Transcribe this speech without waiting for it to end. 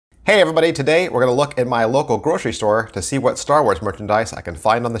Hey everybody, today we're going to look at my local grocery store to see what Star Wars merchandise I can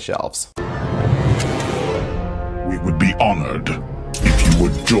find on the shelves. We would be honored if you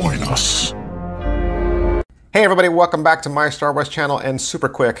would join us. Hey everybody, welcome back to my Star Wars channel, and super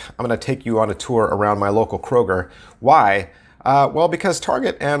quick, I'm going to take you on a tour around my local Kroger. Why? Well, because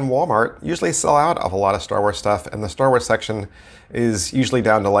Target and Walmart usually sell out of a lot of Star Wars stuff, and the Star Wars section is usually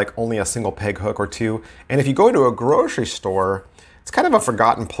down to like only a single peg hook or two. And if you go to a grocery store, it's kind of a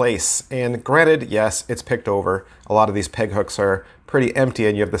forgotten place. And granted, yes, it's picked over. A lot of these peg hooks are pretty empty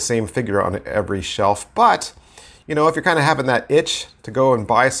and you have the same figure on every shelf. But, you know, if you're kind of having that itch to go and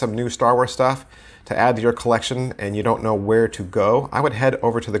buy some new Star Wars stuff to add to your collection and you don't know where to go, I would head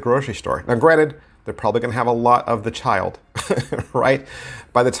over to the grocery store. Now, granted, they're probably going to have a lot of the child, right?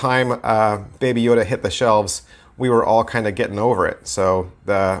 By the time Baby Yoda hit the shelves, we were all kind of getting over it. So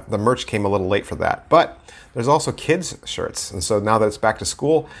the merch came a little late for that. But there's also kids shirts. And so now that it's back to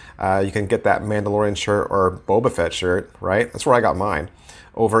school, you can get that Mandalorian shirt or Boba Fett shirt, right? That's where I got mine,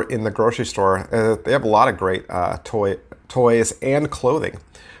 over in the grocery store. They have a lot of great toys and clothing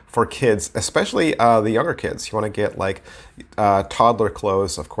for kids, especially the younger kids. You want to get like toddler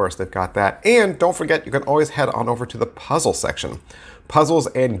clothes, of course, they've got that. And don't forget, you can always head on over to the puzzle section. Puzzles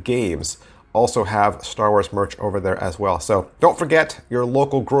and games also have Star Wars merch over there as well. So don't forget your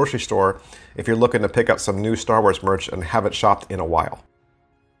local grocery store if you're looking to pick up some new Star Wars merch and haven't shopped in a while.